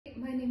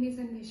my name is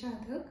Anwesha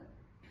Adak.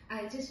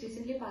 I just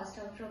recently passed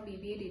out from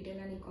BBA Retail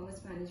and E-commerce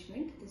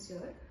Management this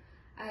year.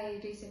 I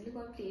recently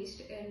got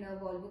placed in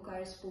Volvo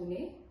Cars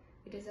Pune.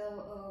 It is a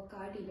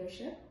car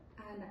dealership,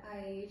 and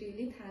I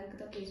really thank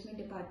the placement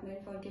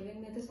department for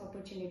giving me this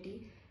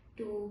opportunity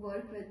to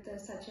work with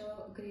such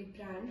a great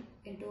brand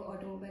into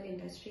automobile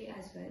industry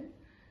as well.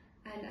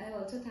 And I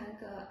also thank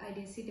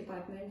IDC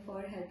department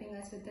for helping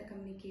us with the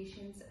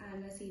communications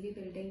and CV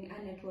building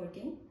and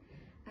networking.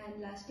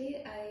 And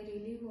lastly, I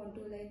really want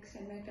to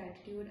send my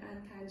gratitude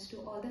and thanks to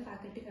all the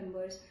faculty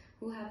members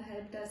who have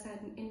helped us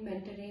in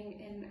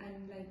mentoring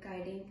and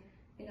guiding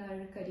in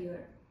our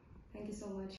career. Thank you so much.